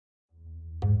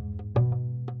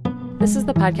This is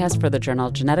the podcast for the journal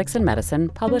Genetics and Medicine,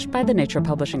 published by the Nature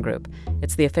Publishing Group.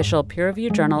 It's the official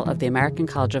peer-reviewed journal of the American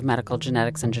College of Medical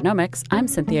Genetics and Genomics. I'm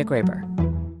Cynthia Graber.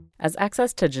 As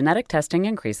access to genetic testing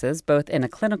increases, both in a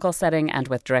clinical setting and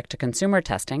with direct-to-consumer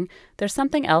testing, there's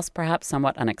something else perhaps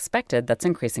somewhat unexpected that's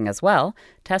increasing as well,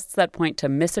 tests that point to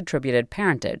misattributed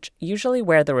parentage, usually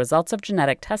where the results of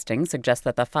genetic testing suggest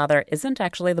that the father isn't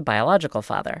actually the biological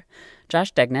father.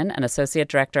 Josh Degnan, an associate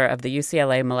director of the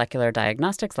UCLA Molecular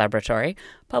Diagnostics Laboratory,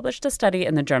 published a study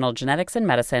in the journal Genetics and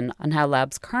Medicine on how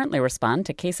labs currently respond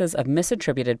to cases of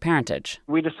misattributed parentage.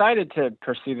 We decided to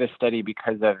pursue this study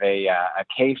because of a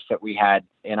case that we had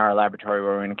in our laboratory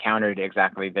where we encountered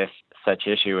exactly this such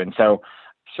issue. And so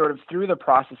sort of through the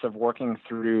process of working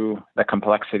through the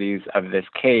complexities of this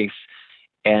case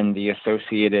and the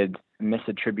associated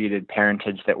misattributed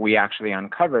parentage that we actually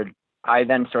uncovered, I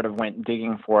then sort of went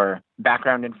digging for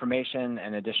background information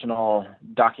and additional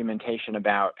documentation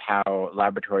about how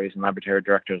laboratories and laboratory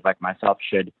directors like myself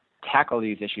should tackle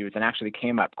these issues, and actually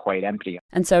came up quite empty.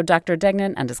 And so Dr.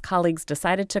 Degnan and his colleagues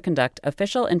decided to conduct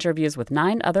official interviews with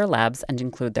 9 other labs and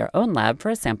include their own lab for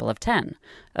a sample of 10.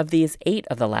 Of these, 8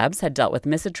 of the labs had dealt with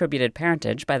misattributed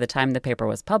parentage by the time the paper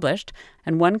was published,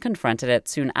 and 1 confronted it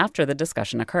soon after the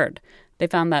discussion occurred. They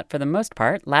found that, for the most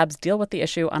part, labs deal with the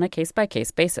issue on a case-by-case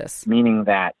basis. Meaning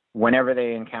that whenever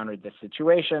they encountered this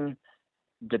situation,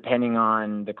 depending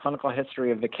on the clinical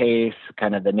history of the case,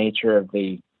 kind of the nature of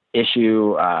the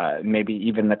issue, maybe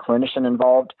even the clinician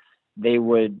involved, they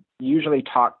would usually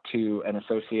talk to an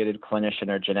associated clinician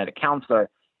or genetic counselor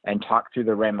and talk through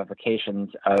the ramifications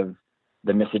of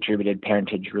the misattributed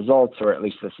parentage results, or at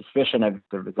least the suspicion of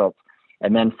the results,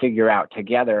 and then figure out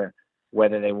together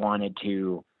whether they wanted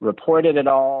to report it at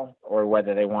all or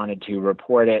whether they wanted to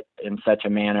report it in such a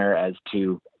manner as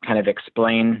to kind of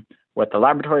explain what the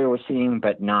laboratory was seeing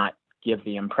but not give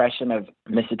the impression of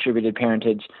misattributed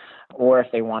parentage, or if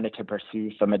they wanted to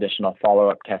pursue some additional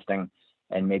follow-up testing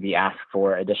and maybe ask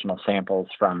for additional samples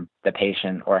from the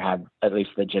patient, or have at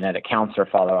least the genetic counselor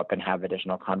follow up and have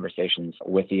additional conversations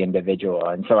with the individual.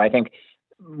 And so I think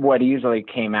what easily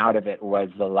came out of it was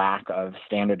the lack of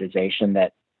standardization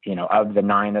that, of the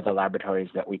 9 of the laboratories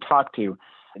that we talked to,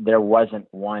 there wasn't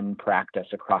one practice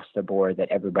across the board that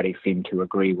everybody seemed to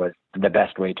agree was the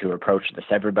best way to approach this.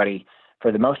 Everybody,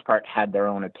 for the most part, had their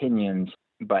own opinions,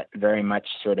 but very much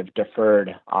sort of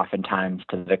deferred oftentimes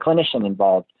to the clinician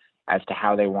involved as to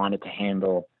how they wanted to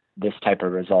handle this type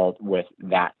of result with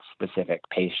that specific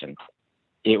patient.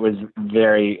 It was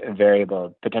very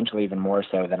variable, potentially even more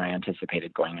so than I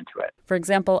anticipated going into it. For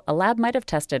example, a lab might have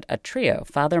tested a trio,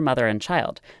 father, mother, and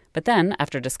child. But then,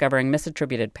 after discovering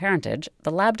misattributed parentage, the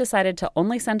lab decided to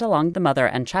only send along the mother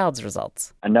and child's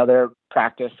results. Another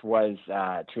practice was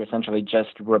to essentially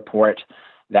just report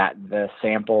that the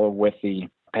sample with the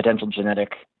potential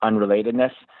genetic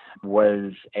unrelatedness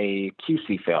was a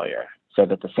QC failure, so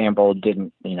that the sample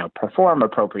didn't, perform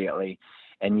appropriately.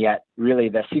 And yet, really,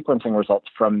 the sequencing results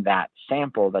from that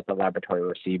sample that the laboratory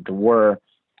received were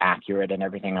accurate, and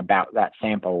everything about that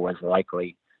sample was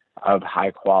likely of high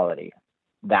quality.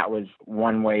 That was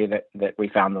one way that we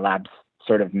found the labs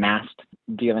sort of masked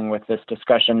dealing with this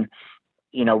discussion.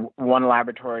 One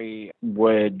laboratory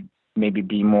would maybe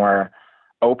be more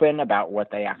open about what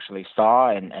they actually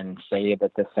saw and say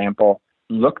that the sample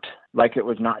looked like it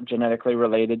was not genetically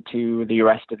related to the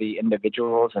rest of the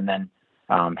individuals, and then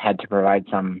had to provide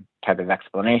some type of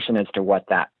explanation as to what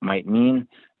that might mean.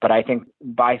 But I think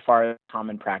by far the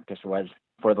common practice was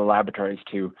for the laboratories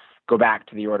to go back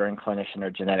to the ordering clinician or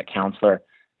genetic counselor,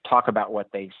 talk about what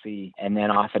they see, and then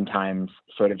oftentimes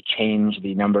sort of change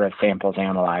the number of samples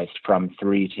analyzed from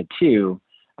 3 to 2,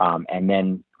 and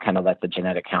then kind of let the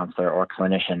genetic counselor or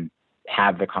clinician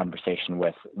have the conversation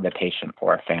with the patient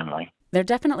or family. There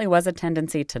definitely was a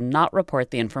tendency to not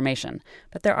report the information,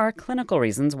 but there are clinical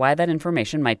reasons why that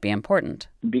information might be important.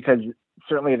 Because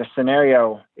certainly the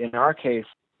scenario in our case,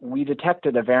 we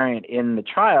detected a variant in the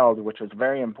child, which was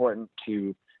very important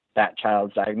to that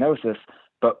child's diagnosis,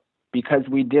 but because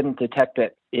we didn't detect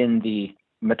it in the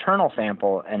maternal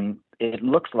sample, and it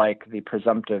looks like the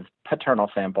presumptive paternal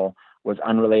sample was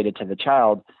unrelated to the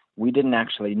child, we didn't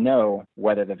actually know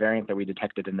whether the variant that we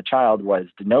detected in the child was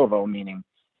de novo, meaning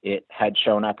it had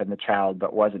shown up in the child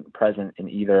but wasn't present in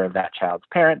either of that child's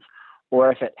parents,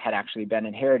 or if it had actually been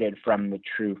inherited from the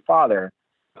true father,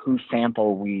 whose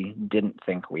sample we didn't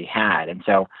think we had. And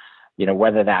so,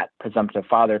 whether that presumptive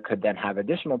father could then have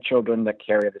additional children that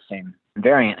carry the same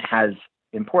variant has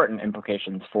important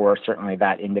implications for certainly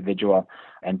that individual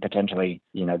and potentially,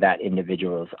 that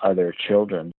individual's other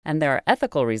children. And there are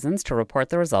ethical reasons to report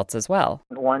the results as well.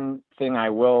 One thing I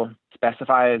will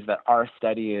specify is that our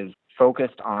study is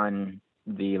focused on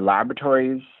the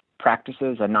laboratory's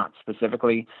practices and not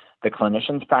specifically the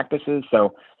clinician's practices.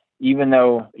 So even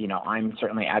though, I'm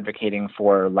certainly advocating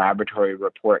for laboratory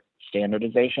report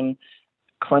standardization,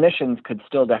 clinicians could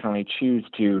still definitely choose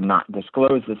to not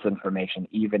disclose this information,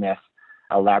 even if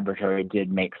a laboratory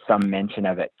did make some mention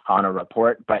of it on a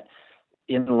report. But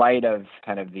in light of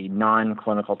kind of the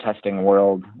non-clinical testing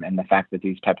world and the fact that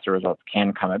these types of results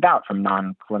can come about from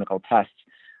non-clinical tests,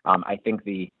 I think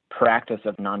the practice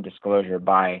of non-disclosure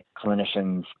by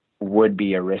clinicians would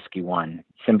be a risky one,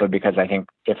 simply because I think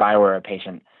if I were a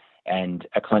patient and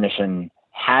a clinician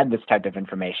had this type of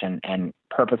information and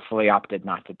purposefully opted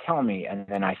not to tell me, and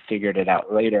then I figured it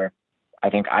out later, I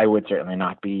think I would certainly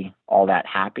not be all that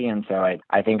happy. And so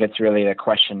I think it's really the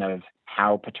question of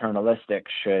how paternalistic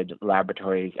should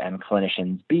laboratories and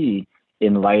clinicians be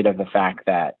in light of the fact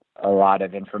that a lot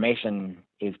of information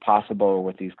is possible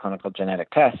with these clinical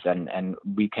genetic tests, and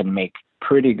we can make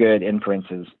pretty good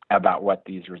inferences about what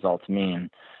these results mean.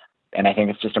 And I think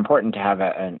it's just important to have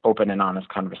an open and honest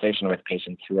conversation with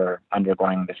patients who are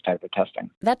undergoing this type of testing.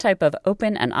 That type of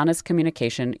open and honest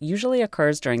communication usually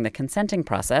occurs during the consenting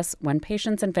process when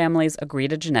patients and families agree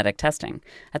to genetic testing.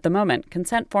 At the moment,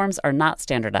 consent forms are not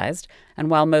standardized, and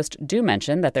while most do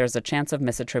mention that there's a chance of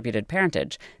misattributed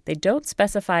parentage, they don't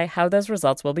specify how those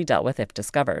results will be dealt with if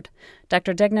discovered.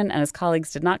 Dr. Degnan and his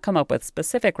colleagues did not come up with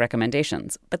specific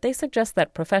recommendations, but they suggest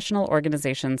that professional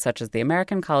organizations such as the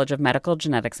American College of Medical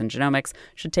Genetics and Genomics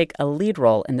should take a lead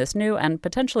role in this new and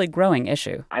potentially growing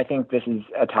issue. I think this is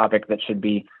a topic that should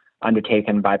be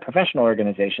undertaken by professional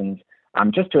organizations,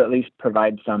 just to at least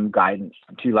provide some guidance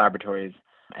to laboratories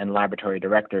and laboratory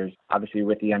directors, obviously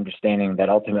with the understanding that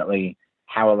ultimately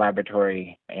how a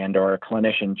laboratory and or a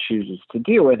clinician chooses to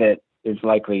deal with it is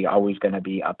likely always going to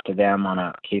be up to them on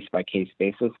a case-by-case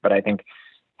basis. But I think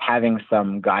having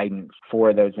some guidance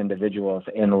for those individuals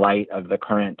in light of the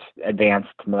current advanced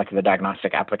molecular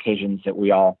diagnostic applications that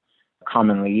we all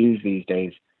commonly use these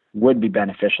days would be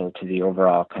beneficial to the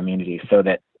overall community, so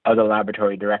that other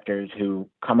laboratory directors who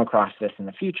come across this in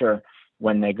the future,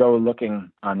 when they go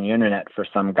looking on the internet for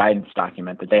some guidance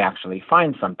document, that they actually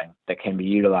find something that can be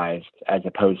utilized, as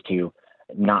opposed to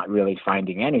not really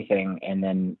finding anything and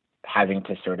then having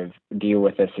to sort of deal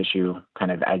with this issue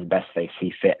kind of as best they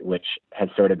see fit, which has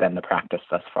sort of been the practice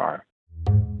thus far.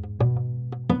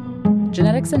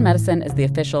 Genetics in Medicine is the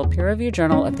official peer-reviewed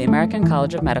journal of the American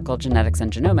College of Medical Genetics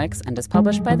and Genomics and is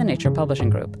published by the Nature Publishing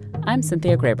Group. I'm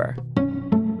Cynthia Graber.